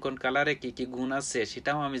পোশাকের কোন কোন কালারে কি কি গুণ আছে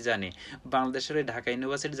সেটাও আমি জানি। বাংলাদেশের ওই Dhaka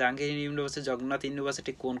university, Jahangir university, Jagannath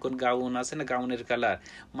university কোন কোন গাউন আছে না, গাউনের কালার,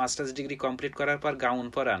 মাস্টার্স ডিগ্রি কমপ্লিট করার পর গাউন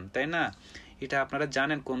পরান, তাই না? এটা আপনারা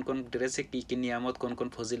জানেন কোন কোন ড্রেসে কি কি নিয়ামত, কোন কোন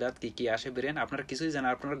ফজিলাত কি কি আসে বেরেন, আপনারা কিছুই জানেন।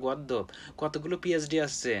 আপনারা গদ্দপ কতগুলো পিএইচডি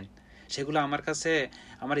আসছেন, সেগুলো আমার কাছে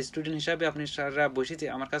আমার স্টুডেন্ট হিসাবে আপনি সারা বসে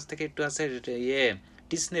আমার কাছ থেকে একটু আছে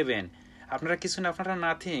টিস নেবেন। আপনারা কিছু না, আপনারা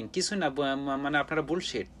নাথিং, কিছু না, মানে আপনারা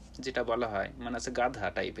বুলশিট যেটা বলা হয়, মানে আছে গাধা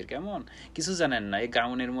টাইপের, কেমন কিছু জানেন না। এই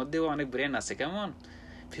গাউনের মধ্যেও অনেক ব্রেন আছে, কেমন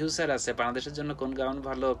ফিউচার আছে। বাংলাদেশের জন্য কোন গাউন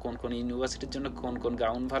ভালো, কোন কোন ইউনিভার্সিটির জন্য কোন কোন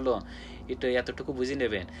গাউন ভালো, এটা এতটুকু বুঝে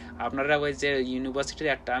নেবেন। আপনারা ওই যে ইউনিভার্সিটির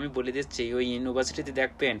একটা আমি বলে দিচ্ছি, ওই ইউনিভার্সিটিতে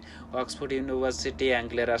দেখবেন Oxford university,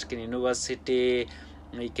 Anglo Ruskin university,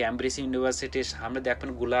 এই ক্যামব্রিজ ইউনিভার্সিটির সামনে দেখবেন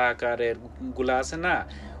গোলা আকারের, গোলা আছে না,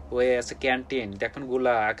 ওই আছে ক্যান্টিন, দেখবেন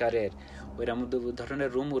গোলা আকারের ওইরকম ধরনের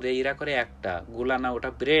রুম, এরা করে একটা গোলা না, ওটা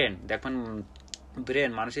ব্রেন, দেখবেন ব্রেন,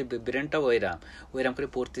 মানুষের ব্রেনটাও ওইরাম করে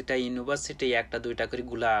প্রতিটা ইউনিভার্সিটি একটা দুইটা করে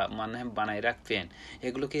গুলা মানে বানায় রাখবেন।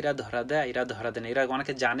 এগুলোকে এরা ধরা দেয়, এরা ধরা দেন, এরা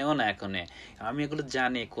অনেকে জানেও না এখন। আমি এগুলো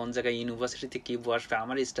জানি কোন জায়গায় ইউনিভার্সিটিতে কি বসবে,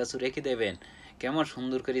 আমার স্ট্যাচু রেখে দেবেন, কেমন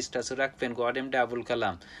সুন্দর করে স্ট্যাচু রাখবেন, গড এমডি আবুল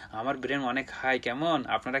কালাম। আমার ব্রেন অনেক হাই, কেমন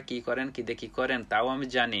আপনারা কি করেন কি দেখি করেন তাও আমি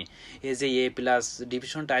জানি। এই যে এ প্লাস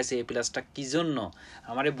ডিভিশনটা আছে, এ প্লাসটা কি জন্য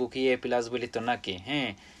আমার বুকে এ প্লাস বলি তো নাকি? হ্যাঁ,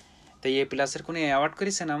 তো এ প্লাসের কোনো অ্যাওয়ার্ড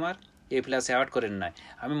করেছেন? আমার এ প্লাস অ্যাওয়ার্ড করেন নাই।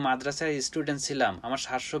 আমি মাদ্রাসায় স্টুডেন্ট ছিলাম, আমার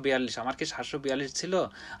 742, আমার কি 742 ছিল?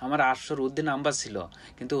 আমার 800-র ঊর্ধ্বে নাম্বার ছিল,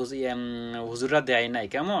 কিন্তু হুজুররা দেয় নাই,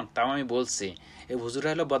 কেমন তাও আমি বলছি। এই হুজুররা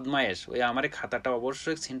হলো বদমায়েশ, ওই আমার এই খাতাটা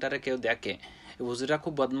অবশ্যই সেন্টারে কেউ দেখে। হুজুরা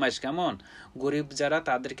খুব বদমাইশ, কেমন গরিব যারা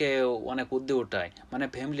তাদেরকে অনেক উদ্দে উঠায়, মানে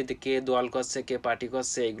ফ্যামিলিতে কে দোয়াল করছে কে পার্টি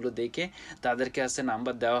করছে এগুলো দেখে তাদেরকে আছে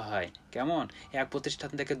নাম্বার দেওয়া হয়, কেমন এক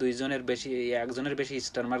প্রতিষ্ঠান থেকে একজনের বেশি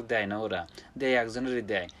স্টার মার্ক দেয় না, ওরা দেয় একজনেরই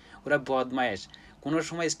দেয়। ওরা বদমাইশ, কোনো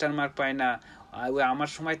সময় স্টার মার্ক পায় না। ওই আমার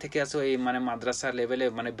সময় থেকে আছে ওই মানে মাদ্রাসা লেভেলে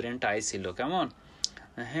মানে ব্রেনটা আইছিল, কেমন।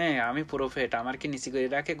 হ্যাঁ, আমি প্রফেট, আমার কি নিচে করে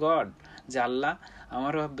রাখে গড যে আল্লাহ?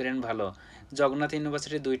 আমারও ব্রেন ভালো। জগন্নাথ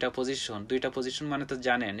ইউনিভার্সিটির দুইটা পজিশন মানে তো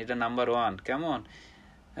জানেন, এটা নাম্বার 1, কেমন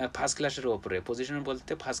ফার্স্ট ক্লাসের ওপরে পজিশন,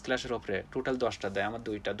 বলতে ফার্স্ট ক্লাসের ওপরে। টোটাল 10টা দেয়, আমার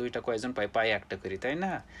দুইটা কয়জন পাই একটা করি, তাই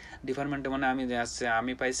না? ডিপার্টমেন্টে মানে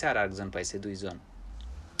আমি পাইছি আর একজন পাইছি, 2জন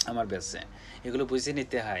আমার ব্যাচে। এগুলো বুঝে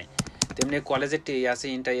নিতে হয়। তেমনি কলেজের আছে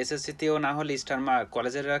এসএসসিতেও না হলে স্টার মার্ক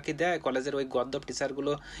কলেজেরা কি দেয়, কলেজের ওই গদ্দপ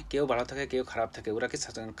টিচারগুলো কেউ ভালো থাকে কেউ খারাপ থাকে, ওরা কি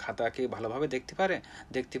খাতা কি ভালোভাবে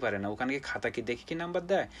দেখতে পারে না। ওখানে কি খাতা কি দেখে কি নাম্বার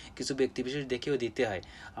দেয়? কিছু ব্যক্তি বিশেষ দেখেও দিতে হয়।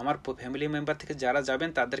 আমার ফ্যামিলি মেম্বার থেকে যারা যাবেন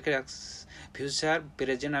তাদেরকে ফিউচার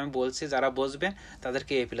প্রেজেন্ট আমি বলছি, যারা বসবেন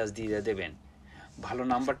তাদেরকে এ প্লাস দিয়ে দেবেন, ভালো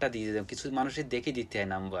নাম্বারটা দিয়ে দেবেন। কিছু মানুষের দেখে দিতে হয়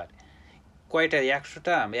নাম্বার। কয়টা?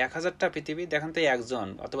 100টা 1000টা পৃথিবী দেখেন তো একজন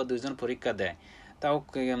অথবা 2জন পরীক্ষা দেয়, তাও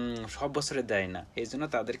সব বছরে দেয় না। এই জন্য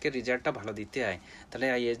তাদেরকে রেজাল্টটা ভালো দিতে হয়। তাহলে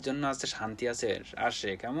এর জন্য আছে শান্তি আসে,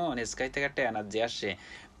 কেমন স্কাই থেকে একটা এনার্জি আসে।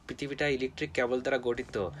 পৃথিবীটা ইলেকট্রিক কেবল দ্বারা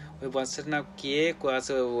গঠিত। ওই বলছে না কে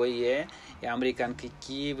আছে ওই আমেরিকান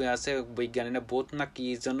কি আছে বৈজ্ঞানিকরা বোধ না কি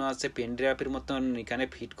জন্য আছে পেন ড্রাইভের মতন এখানে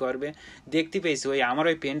ফিট করবে, দেখতে পেয়েছি। ওই আমার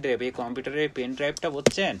ওই পেন ড্রাইভ, এই কম্পিউটারের পেন ড্রাইভটা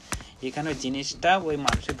বুঝছেন, এখানে ওই জিনিসটা ওই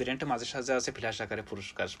মানুষের ব্রেনটা মাঝে সাঝে আছে ফ্ল্যাশ আকারে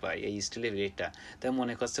পুরস্কার পায়, এই স্টিলের রেটটা, তাই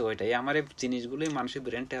মনে করছে ওইটাই আমার এই জিনিসগুলোই মানুষের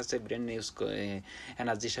ব্রেনটা আছে, ব্রেন ইউজ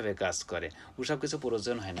এনার্জি হিসাবে কাজ করে। ওসব কিছু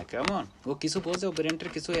প্রয়োজন হয় না, কেমন ও কিছু বোঝে, ও ব্রেনটার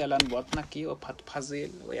কিছু এলান বদ না কি ও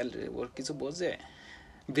ফাজিল, ওর কিছু বোঝে।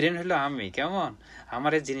 ব্রেন হলো আমি, কেমন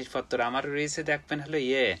আমার এই জিনিসপত্র আমার রয়েছে দেখবেন হলো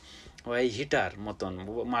ওই হিটার মতন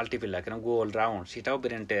মাল্টিপ্লাক গোল রাউন্ড, সেটাও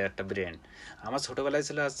ব্রেনটা একটা ব্রেন। আমার ছোটবেলায়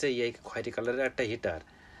ছিল হচ্ছে খয়েরি কালারের একটা হিটার,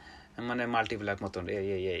 মানে মাল্টিপ্লাক মতন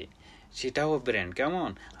সেটাও ব্রেন, কেমন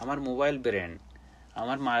আমার মোবাইল ব্রেন।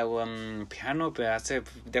 আমার ফ্যানও আছে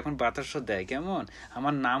দেখুন, বাতাসও দেয়, কেমন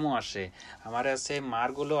আমার নামও আসে, আমার আছে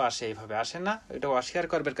মারগুলো আসে, এইভাবে আসে না? এটা অস্বীকার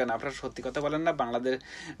করবেন কেন? আপনারা সত্যি কথা বলেন না। বাংলাদেশ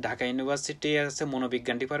ঢাকা ইউনিভার্সিটি আছে,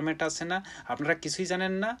 মনোবিজ্ঞান ডিপার্টমেন্ট আছে না? আপনারা কিছুই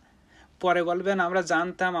জানেন না, পরে বলবেন আমরা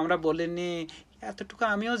জানতাম, আমরা বলিনি। এতটুকু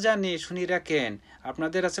আমিও জানি, শুনি রাখেন।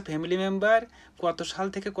 আপনাদের আছে ফ্যামিলি মেম্বার কত সাল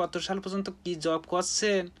থেকে কত সাল পর্যন্ত কি জব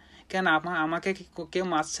করছেন, কেন আমাকে কেউ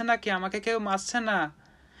মারছে না? কি আমাকে কেউ মারছে না?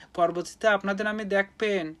 পরবর্তীতে আপনাদের আমি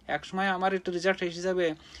দেখবেন একসময় আমার একটু রেজাল্ট এসে যাবে,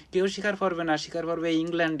 কেউ স্বীকার করবে না, স্বীকার করবে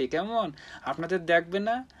ইংল্যান্ডে, কেমন আপনাদের দেখবে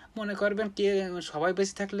না, মনে করবেন কে সবাই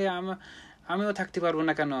বেঁচে থাকলে আমিও থাকতে পারবো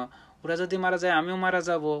না কেন? ওরা যদি মারা যায় আমিও মারা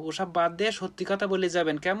যাব। ওসব বাদ দিয়ে সত্যি কথা বলে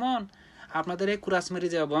যাবেন, কেমন আপনাদের এই কুরাস মেরে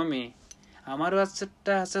যাবো আমি। আমারও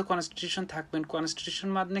একটা আছে কনস্টিটিউশন থাকবেন। কনস্টিটিউশন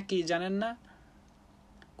মানে কি জানেন না?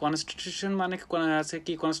 কনস্টিটিউশন মানে আছে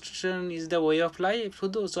কি, constitution is the way of life,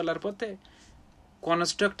 শুধু চলার পথে।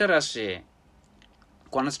 কনস্ট্রাক্টর আসে,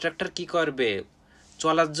 কনস্ট্রাক্টর কি করবে?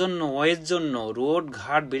 চলার জন্য, ওয়ের জন্য রোড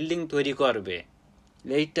ঘাট বিল্ডিং তৈরি করবে।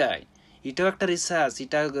 এটাও একটা রিসার্চ,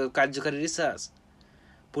 এটা কার্যকারী research.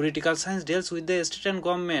 Political science deals with the state and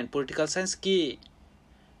government. Political science কি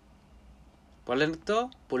বলেন তো?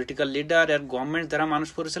 পলিটিক্যাল লিডার আর গভর্নমেন্ট দ্বারা মানুষ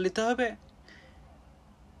পরিচালিত হবে।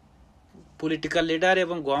 পলিটিক্যাল লিডার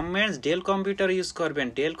এবং গভর্নমেন্ট ডেল কম্পিউটার ইউজ করবেন।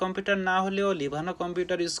 ডেল কম্পিউটার না হলেও লিভানো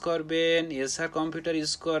কম্পিউটার ইউজ করবেন, এসআর কম্পিউটার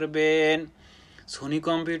ইউজ করবেন, সোনি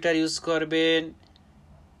কম্পিউটার ইউজ করবেন।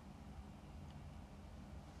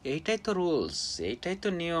 এইটাই তো রুলস, এইটাই তো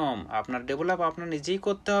নিয়ম। আপনার ডেভেলপ আপনার নিজেই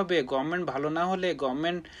করতে হবে। গভর্নমেন্ট ভালো না হলে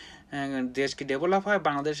গভর্নমেন্ট দেশ কি ডেভেলপ হয়?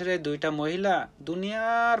 বাংলাদেশের এই 2টা মহিলা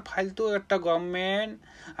দুনিয়ার ফালতু একটা গভর্নমেন্ট,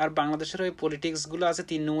 আর বাংলাদেশের ওই পলিটিক্সগুলো আছে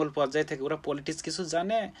 3 নম্বর পর্যায়ে থেকে, ওরা পলিটিক্স কিছু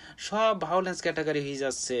জানে? সব ভায়োলেন্স ক্যাটাগরি হয়ে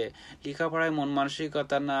যাচ্ছে। লেখাপড়ায় মন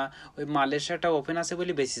মানসিকতা না, ওই মালয়েশিয়াটা ওপেন আছে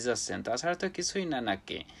বলে বেশি যাচ্ছেন, তাছাড়া তো কিছুই না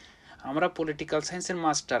নাকি। আমরা পলিটিক্যাল সায়েন্সের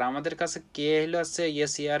মাস্টার, আমাদের কাছে কে হলো আছে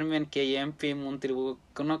চেয়ারম্যান, কে এমপি, মন্ত্রী,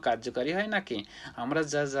 কোনো কার্যকারী হয় নাকি? আমরা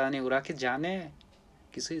যা জানি ওরা কি জানে?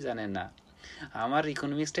 কিছুই জানে না। আমার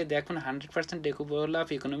ইকোনমিক্সটাই দেখুন, 100% ডেভেলপ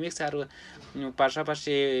ইকোনমিক্স, আর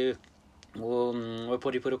পাশাপাশি ওই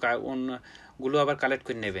পরিপূরক গুলো আবার কালেক্ট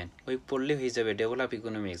করে নেবেন, ওই পড়লে হয়ে যাবে ডেভেলপ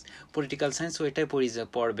ইকোনমিক্স। পলিটিক্যাল সায়েন্স ওইটাই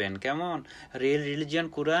পড়বেন। কেমন? রিলিজিয়ন,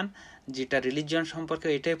 কোরআন, যেটা রিলিজিয়ন সম্পর্কে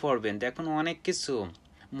এটাই পড়বেন। দেখুন অনেক কিছু,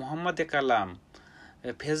 মোহাম্মদ কালাম,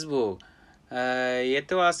 ফেসবুক,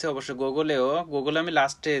 এতেও আছে অবশ্য, গুগলে আমি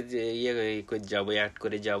লাস্টে অ্যাড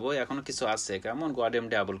করে যাব, এখনো কিছু আছে। কেমন? গড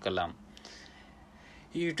এমডি আবুল কালাম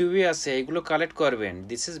ইউটিউবে আছে, এগুলো কালেক্ট করবেন।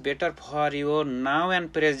 This is better for your now and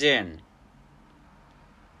present.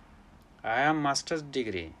 I am master's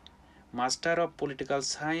degree, Master of Political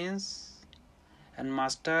Science and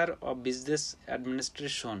Master of Business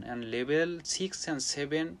Administration, and level 6 and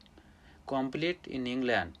 7 complete in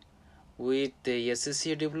England with the SSC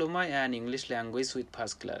diploma and English language with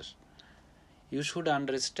first class. You should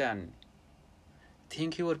understand.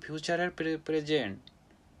 Think your future and present.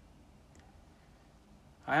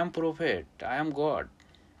 I am prophet, I am God,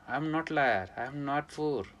 I am not liar, I am not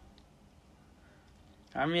poor.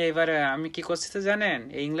 আমি কি করছি তো জানেন?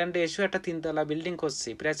 ইংল্যান্ডে এসেও একটা 3তলা building করছি,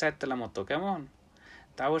 প্রায় 4তলা মতো। কেমন?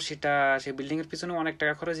 তাও সেই বিল্ডিং এর পিছনে অনেক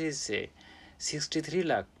টাকা খরচ হয়েছে, 63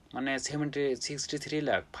 লাখ, মানে 63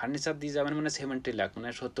 লাখ। ফার্নিচার দিয়ে যাবেন মানে 70 লাখ, মানে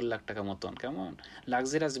 70 লাখ টাকা মতন। কেমন?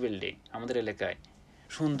 লাক্সারিয়াস বিল্ডিং আমাদের এলাকায়,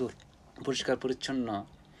 সুন্দর, পরিষ্কার পরিচ্ছন্ন।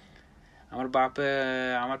 আমার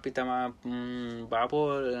বাপও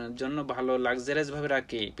জন্য ভালো লাক্সারিয়াস ভাবে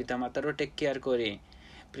রাখি, পিতামাতারও টেক কেয়ার করি।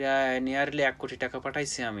 প্রায় নিয়ারলি 1 কোটি টাকা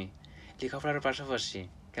পাঠাইছি আমি লেখাপড়ার পাশাপাশি।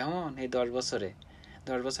 কেমন? এই 10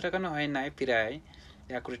 বছরে কেন হয় নাই, প্রায়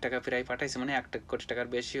 1 কোটি টাকা প্রায় পাঠাইছি, মানে 1 কোটি টাকার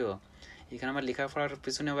বেশিও। এখানে আমার লেখাপড়ার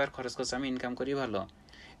পিছনে আবার খরচ করছে, আমি ইনকাম করি ভালো,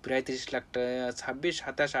 প্রায় 30 লাখ টাকা, 26,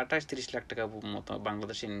 27, 28, 30 লাখ টাকা মতো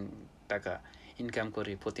বাংলাদেশি টাকা ইনকাম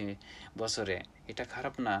করি প্রতি বছরে। এটা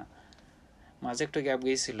খারাপ না। মাঝে একটু গ্যাপ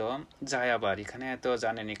গিয়েছিল, যায় আবার। এখানে তো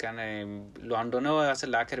জানেন, এখানে লন্ডনেও আছে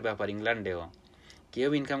লাখের ব্যাপার, ইংল্যান্ডেও কেউ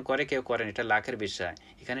ইনকাম করে, কেউ করেন, এটা লাখের বিষয়।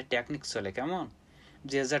 এখানে টেকনিক চলে। কেমন?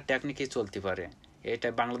 যে যার টেকনিকেই চলতে পারে। এটা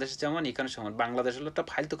বাংলাদেশে যেমন, এখানে সমান। বাংলাদেশ হলো একটা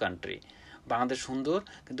ফালতু কান্ট্রি। বাংলাদেশ সুন্দর,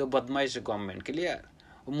 কিন্তু বদমাইশ গভর্নমেন্ট। ক্লিয়ার?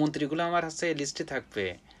 ও মন্ত্রীগুলো আমার হাতে লিস্টে থাকবে,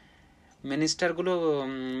 মিনিস্টার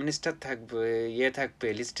থাকবে, থাকবে,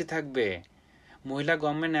 লিস্টে থাকবে। মহিলা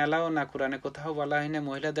গভর্নমেন্ট এলাও না, কোরআনে কোথাও বলা হয় না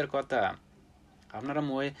মহিলাদের কথা। আপনারা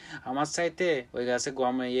আমার চাইতে ওই গাছে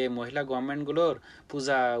মহিলা গভর্নমেন্টগুলোর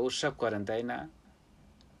পূজা উৎসব করেন, তাই না?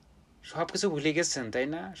 সবকিছু ভুলে গেছেন, তাই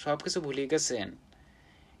না? সবকিছু ভুলে গেছেন।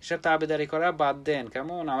 এসব দাবিদারি করা বাদ দেন।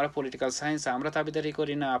 কেমন? আমরা পলিটিক্যাল সায়েন্স, আমরা দাবিদারি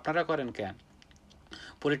করি না, আপনারা করেন কেন?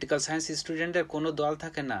 পলিটিক্যাল সায়েন্স স্টুডেন্টের কোনো দল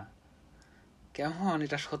থাকে না। কেমন?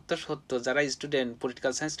 এটা সত্য। যারা স্টুডেন্ট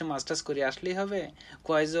পলিটিক্যাল সায়েন্সটা মাস্টার্স করে আসলেই হবে।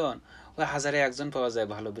 কয়জন? ওই 1000-এ 1জন পাওয়া যায়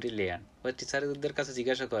ভালো, ব্রিলিয়ান্ট। ওই টিচারদের কাছে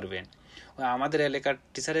জিজ্ঞাসা করবেন। ওই আমাদের এলাকার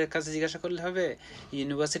টিচারের কাছে জিজ্ঞাসা করলে হবে,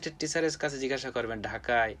 ইউনিভার্সিটির টিচারের কাছে জিজ্ঞাসা করবেন,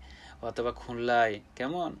 ঢাকায় অথবা খুলনায়,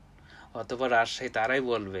 কেমন, অথবা রাজশাহী, তারাই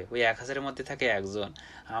বলবে। ওই 1000-এর মধ্যে থাকে 1জন।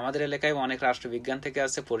 আমাদের এলাকায় অনেক রাষ্ট্রবিজ্ঞান থেকে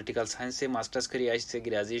আছে, পলিটিক্যাল সায়েন্সে মাস্টার্স করে আসছে,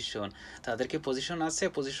 গ্রাজুয়েশন। তাদেরকে পজিশন আছে,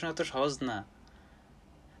 পজিশন এত সহজ না।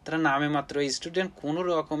 তারা নামে মাত্র স্টুডেন্ট, কোন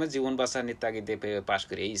রকমের জীবন বাঁচানোর তাগিদে পাশ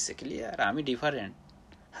করে এইছে। ক্লিয়ার? আমি ডিফারেন্ট।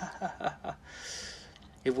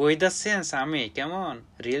 ওয়েদার সেন্স আমি, কেমন,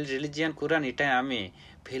 রিলিজিয়ান, কোরআন, এটাই আমি।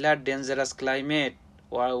 Filler, dangerous climate,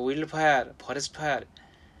 wild fire, forest fire,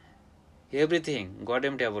 everything god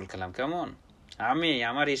MD Abul Kalam. কেমন? আমি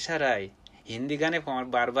আমার ইশারায় হিন্দি গানে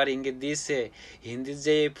বারবার ইঙ্গিত দিয়েছে। হিন্দির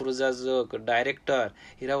যে প্রযোজক, ডাইরেক্টর,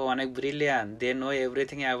 এরাও অনেক brilliant. They know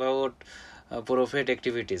everything about prophet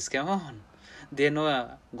activities. কেমন? দে no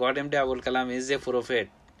god MD Abul Kalam is a prophet.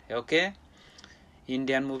 Okay,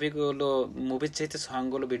 Indian মুভিগুলো, মুভির চাইতে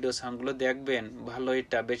সংগুলো, ভিডিও সংগুলো দেখবেন ভালো।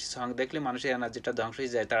 এটা বেশি সং দেখলে মানুষের এনার্জিটা ধ্বংস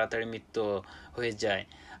হয়ে যায়, তাড়াতাড়ি মৃত্যু হয়ে যায়।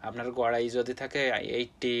 আপনার গড়াই যদি থাকে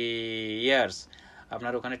 80 ইয়ার্স,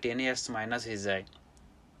 আপনার ওখানে 10 ইয়ার্স মাইনাস হয়ে যায়।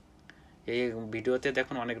 এই ভিডিওতে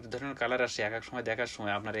দেখুন অনেক ধরনের কালার আসে, এক এক সময় দেখার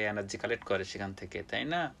সময় আপনার এই এনার্জি কালেক্ট করে সেখান থেকে, তাই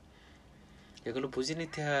না? এগুলো বুঝে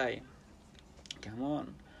নিতে হয়, কেমন?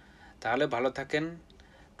 তাহলে ভালো থাকেন।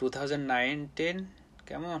 2019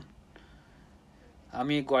 কেমন?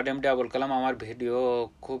 আমি গড এমডি আবুল কালাম। আমার ভিডিও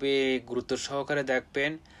খুবই গুরুত্ব সহকারে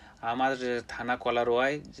দেখবেন। আমার থানা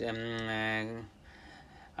কলারওয়ায়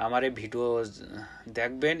আমার এই ভিডিও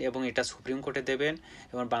দেখবেন এবং এটা সুপ্রিম কোর্টে দেবেন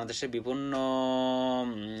এবং বাংলাদেশের বিভিন্ন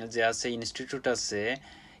যে আছে ইনস্টিটিউট আছে,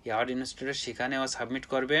 ইয়ার্ড ইনস্টিটিউট, সেখানেও সাবমিট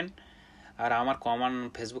করবেন। আর আমার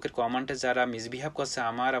ফেসবুকের কমেন্টে যারা মিসবিহেভ করছে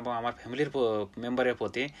আমার এবং আমার ফ্যামিলির মেম্বারের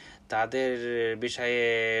প্রতি, তাদের বিষয়ে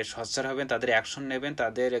সোচ্চার হবেন, তাদের অ্যাকশন নেবেন,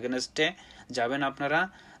 তাদের এগেনস্টে যাবেন আপনারা,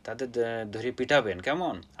 তাদের ধরে পিটাবেন,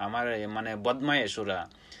 কেমন? আমার মানে বদমায়েশ ওরা।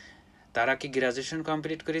 তারা কি গ্রাজুয়েশন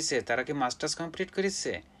কমপ্লিট করেছে? তারা কি মাস্টার্স কমপ্লিট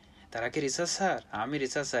করেছে? তারা কি রিসার্চার? আমি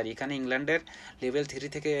রিসার্চার। এখানে ইংল্যান্ডের লেভেল 3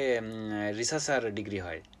 থেকে রিসার্চার ডিগ্রি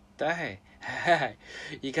হয়, তাই হ্যাঁ।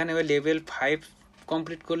 এখানে ওই লেভেল 5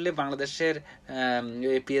 কমপ্লিট করলে বাংলাদেশের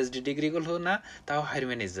পিএইচডি ডিগ্রিগুলো না তাও হার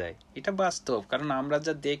মেনে যায়। এটা বাস্তব, কারণ আমরা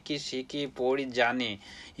যা দেখি, শিখি, পড়ি, জানি,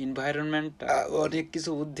 এনভায়রনমেন্ট অনেক কিছু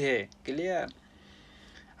ঊর্ধ্বে। ক্লিয়ার?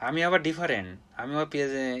 আমি আবার ডিফারেন্ট। আমি আবার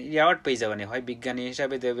অ্যাওয়ার্ড পেয়ে যাবানি, হয় বিজ্ঞানী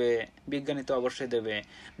হিসাবে দেবে, বিজ্ঞানী তো অবশ্যই দেবে,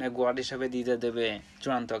 না গড হিসাবে দিয়ে দেবে,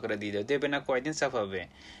 চূড়ান্ত করে দিয়ে দেবে না, কয়দিন চাপাবে।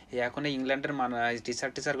 এখন ইংল্যান্ডের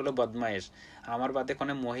টিচারগুলো বদমাইশ। আমার বাদে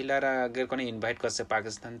কোনো মহিলারা আগের কোনো ইনভাইট করছে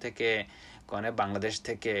পাকিস্তান থেকে, কোনো বাংলাদেশ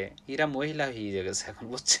থেকে। এরা মহিলা হয়ে গেছে এখন,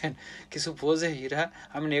 বুঝছেন? কিছু বোঝে এরা।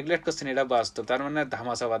 আমি নেগলেক্ট করছি, এটা বাস্তব। তার মানে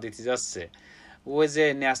ধামাচাপা দিতে যাচ্ছে। ওই যে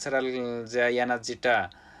ন্যাচারাল যে এনার্জিটা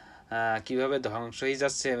কিভাবে ধ্বংস হয়ে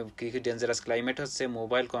যাচ্ছে, কি কি ডেঞ্জারাস ক্লাইমেট হচ্ছে,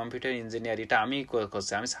 মোবাইল, কম্পিউটার, ইঞ্জিনিয়ার, এটা আমি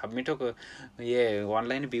করছি। আমি সাবমিটও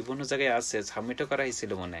অনলাইনে বিভিন্ন জায়গায় আছে, সাবমিটও করা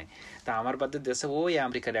হয়েছিল মনে হয়। তা আমার বাদে দেশে ওই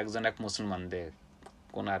আমেরিকার এক মুসলমানদের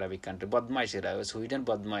কোন আরবিক কান্ট্রি, বদমাইশেরা, সুইডেন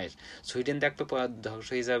বদমাইশ। সুইডেন দেখবে ধ্বংস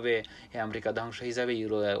হয়ে যাবে, আমেরিকা ধ্বংস হয়ে যাবে,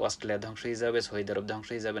 অস্ট্রেলিয়া ধ্বংস হয়ে যাবে, সৌদি আরব ধ্বংস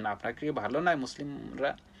হয়ে যাবে না। আপনার কি ভালো নয়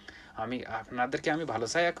মুসলিমরা? আপনাদেরকে আমি ভালো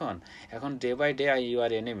চাই। এখন day by day you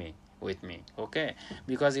R enemy with me, okay,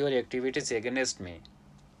 because your activities against me.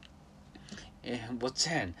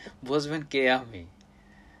 বুঝবেন কে আমি?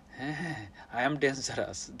 হ্যাঁ, I am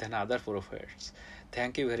dangerous than other prophets.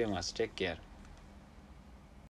 Thank you very much. Take care.